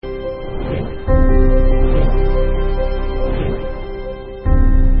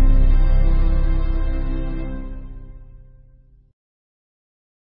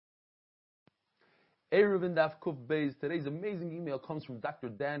Reuven Daf Kuf Beis. Today's amazing email comes from Dr.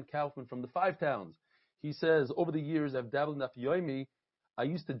 Dan Kaufman from the Five Towns. He says, over the years I've dabbled in Daf Yomi. I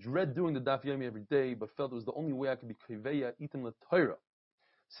used to dread doing the Daf Yomi every day, but felt it was the only way I could be Kiveya Itim LaTorah.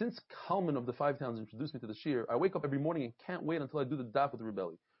 Since Kalman of the Five Towns introduced me to the Shir, I wake up every morning and can't wait until I do the Daf with the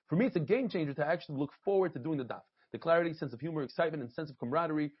Rebelli. For me, it's a game changer to actually look forward to doing the Daf. The clarity, sense of humor, excitement, and sense of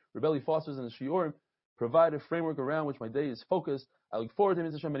camaraderie Rebelli fosters in the Shiurim provide a framework around which my day is focused. I look forward to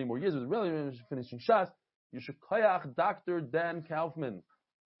Mitzvah many more years with Rebelli finishing Shas. Yeshukayach Dr. Dan Kaufman.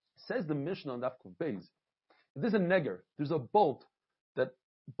 Says the Mishnah on Daf Kuf Beis. If there's a neger, there's a bolt that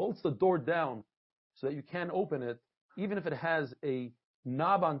bolts the door down so that you can't open it, even if it has a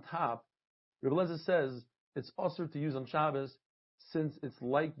knob on top. Rebbe Lezer says it's usher to use on Shabbos since it's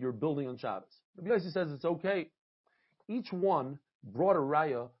like you're building on Shabbos. Rebbe Yossi says it's okay. Each one brought a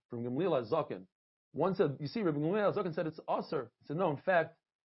raya from Gamliel HaZaken. One said, you see, Rebbe Gamliel HaZaken said it's usher. He said, no, in fact,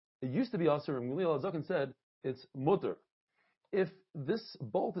 it used to be usher, and Gamliel HaZaken said it's mutter. If this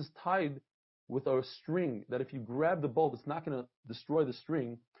bolt is tied with a string, that if you grab the bolt, it's not going to destroy the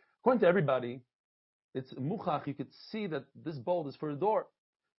string, according to everybody, it's muchach. You could see that this bolt is for the door.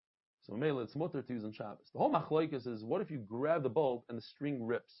 So Mela, it's mutter to use on Shabbos. The whole machlokes is, what if you grab the bolt and the string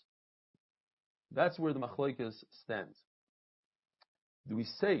rips? That's where the machlokes stands. Do we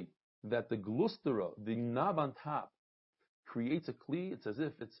say that the glustera, the knob on top, creates a kli? It's as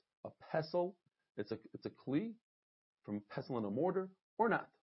if it's a pestle. It's a kli from pestle and a mortar, or not?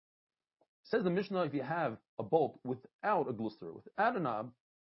 Says the Mishnah, if you have a bolt without a glustera, without a knob,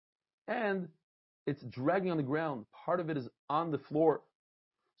 and it's dragging on the ground, part of it is on the floor.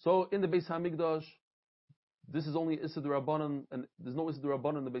 So in the Beis HaMikdash, this is only Issa D'Rabbanan, and there's no Issa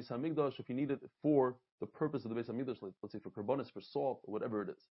D'Rabbanan in the Beis HaMikdash if you need it for the purpose of the Beis HaMikdash, let's say for karbonis, for salt, or whatever it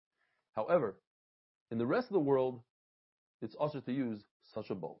is. However, in the rest of the world, it's also to use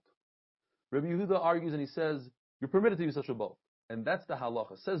such a bolt. Rabbi Yehuda argues and he says, you're permitted to use such a bolt. And that's the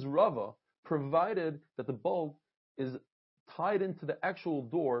halacha. Says Rava, provided that the bolt is tied into the actual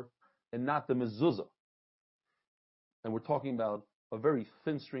door and not the mezuzah. And we're talking about a very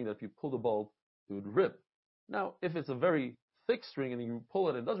thin string that if you pull the bolt, it would rip. Now, if it's a very thick string and you pull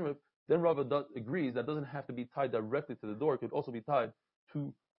it and it doesn't rip, then Rava agrees that doesn't have to be tied directly to the door. It could also be tied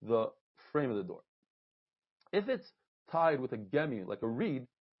to the frame of the door. If it's tied with a gemi, like a reed,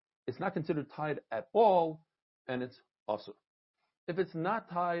 it's not considered tied at all, and it's asur. If it's not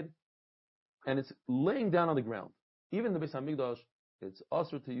tied and it's laying down on the ground, even in the Beis HaMikdash, it's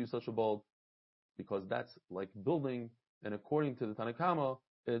asur to use such a bolt because that's like building, and according to the Tanakama,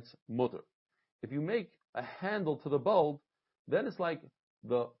 it's mutter. If you make a handle to the bolt, then it's like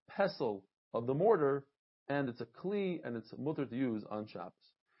the pestle of the mortar, and it's a kli, and it's mutter to use on Shabbos.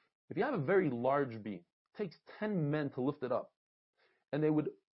 If you have a very large beam, it takes 10 men to lift it up, and they would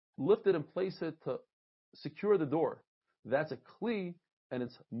lift it and place it to secure the door. That's a kli, and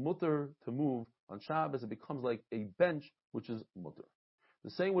it's mutter to move on Shabbos. It becomes like a bench, which is mutter.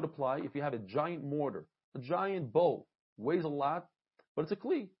 The same would apply if you have a giant mortar, a giant bowl, weighs a lot, but it's a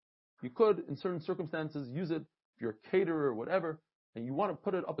kli. You could, in certain circumstances, use it if you're a caterer or whatever, and you want to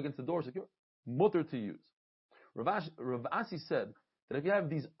put it up against the door, secure, mutter to use. Rav Asi said that if you have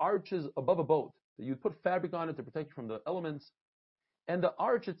these arches above a boat, that you put fabric on it to protect you from the elements, and the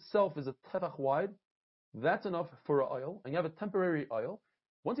arch itself is a tefach wide, that's enough for an oil, and you have a temporary oil.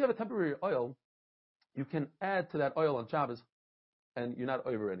 Once you have a temporary oil, you can add to that oil on Shabbos, and you're not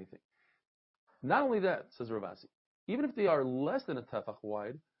over anything. Not only that, says Rav Asi, even if they are less than a tefach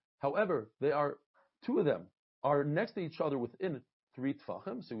wide, however, they are, two of them are next to each other within 3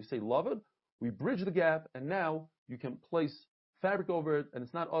 tefachim, so we say lavud, we bridge the gap, and now you can place fabric over it, and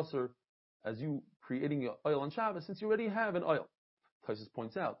it's not usher as you creating your oil on Shabbos, since you already have an oil. Taisus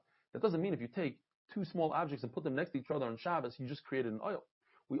points out, that doesn't mean if you take 2 small objects and put them next to each other on Shabbos, you just created an oil.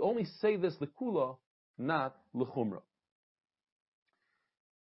 We only say this l'kula, not l'chumra.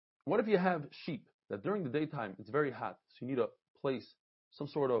 What if you have sheep that during the daytime it's very hot, so you need to place some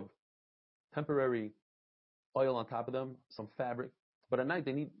sort of temporary oil on top of them, some fabric, but at night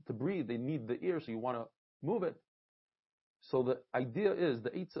they need to breathe, they need the air, so you want to move it. So the idea is, the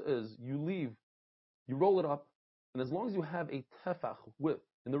eitzah is, you roll it up, and as long as you have a tefach width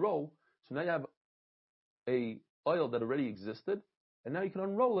in the roll, so now you have a oil that already existed, and now you can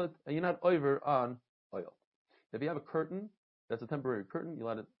unroll it, and you're not over on oil. If you have a curtain, that's a temporary curtain, you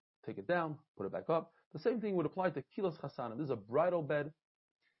let it take it down, put it back up. The same thing would apply to kilas chasana. This is a bridal bed,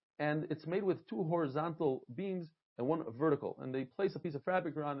 and it's made with 2 horizontal beams and 1 vertical, and they place a piece of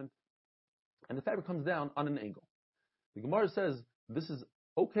fabric around it, and the fabric comes down on an angle. The Gemara says this is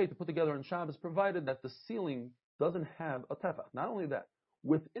okay to put together on Shabbos, provided that the ceiling doesn't have a tefach. Not only that,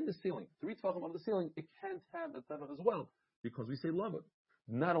 within the ceiling, 3 tefachim of the ceiling, it can't have a tefach as well, because we say lavud.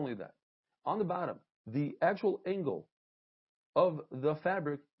 Not only that, on the bottom, the actual angle of the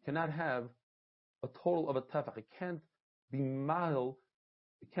fabric cannot have a total of a tefach. It can't be mahil,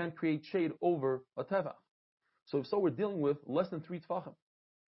 it can't create shade over a tefach. So we're dealing with less than 3 tefachim.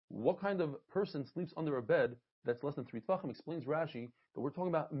 What kind of person sleeps under a bed that's less than 3 tefachim? Explains Rashi that we're talking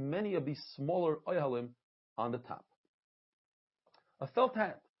about many of these smaller oyalim on the top. A felt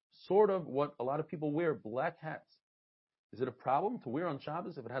hat, sort of what a lot of people wear, black hats. Is it a problem to wear on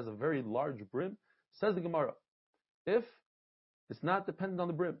Shabbos if it has a very large brim? Says the Gemara, if it's not dependent on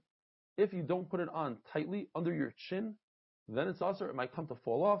the brim, if you don't put it on tightly under your chin, then it's usher, it might come to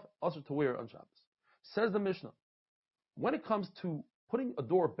fall off, usher to wear on Shabbos. Says the Mishnah, when it comes to putting a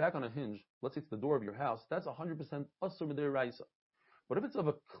door back on a hinge, let's say it's the door of your house, that's 100% usher midiraisa. But if it's of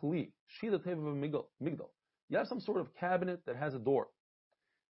a kli, shida teva of a migdal, you have some sort of cabinet that has a door.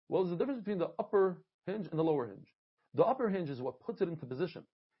 Well, there's a difference between the upper hinge and the lower hinge. The upper hinge is what puts it into position.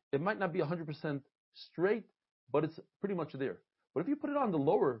 It might not be 100% straight, but it's pretty much there. But if you put it on the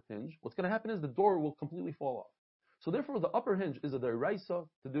lower hinge, what's going to happen is the door will completely fall off. So therefore, the upper hinge is a deraisa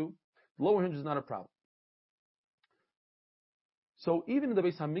to do. The lower hinge is not a problem. So even in the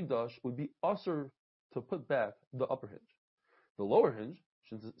Beis Hamikdash would be usher to put back the upper hinge. The lower hinge,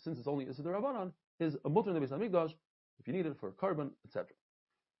 since it's only Issa D'Rabbanan, is a mutter in the Beis Hamikdash if you need it for a carbon, etc.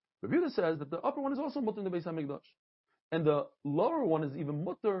 Rabbi Yehuda says that the upper one is also mutter in the Beis Hamikdash, and the lower one is even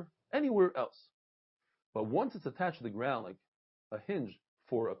mutter anywhere else. But once it's attached to the ground, like a hinge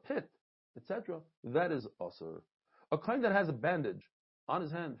for a pit, etc., that is usher. A kind that has a bandage on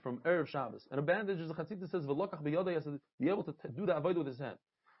his hand from Erev Shabbos, and a bandage is a chatzit that says v'lokach b'yodei, has to be able to do the avodah with his hand.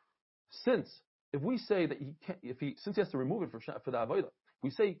 Since if we say that he can't, since he has to remove it for the avodah, we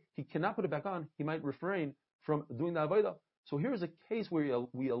say he cannot put it back on, he might refrain from doing the avodah. So here's a case where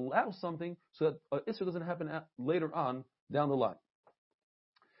we allow something so that issur doesn't happen later on down the line.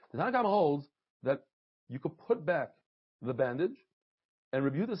 The Tanna Kamma holds that you could put back the bandage, and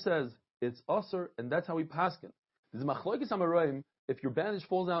Rabbi Yehuda says it's usur, and that's how we paskin. There's machlokes amoraim if your bandage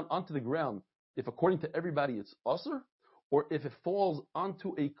falls down onto the ground, if according to everybody it's usur, or if it falls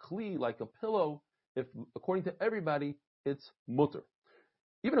onto a kli like a pillow, if according to everybody it's mutter.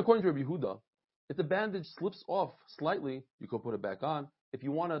 Even according to Rabbi Yehuda, if the bandage slips off slightly, you could put it back on. If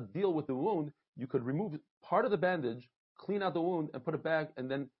you want to deal with the wound, you could remove part of the bandage, clean out the wound, and put it back,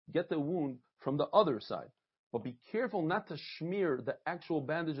 and then get the wound from the other side. But be careful not to smear the actual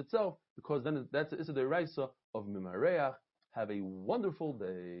bandage itself, because then that's the Issa D'Oraisa of Mimareach. Have a wonderful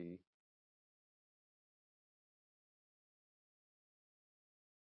day.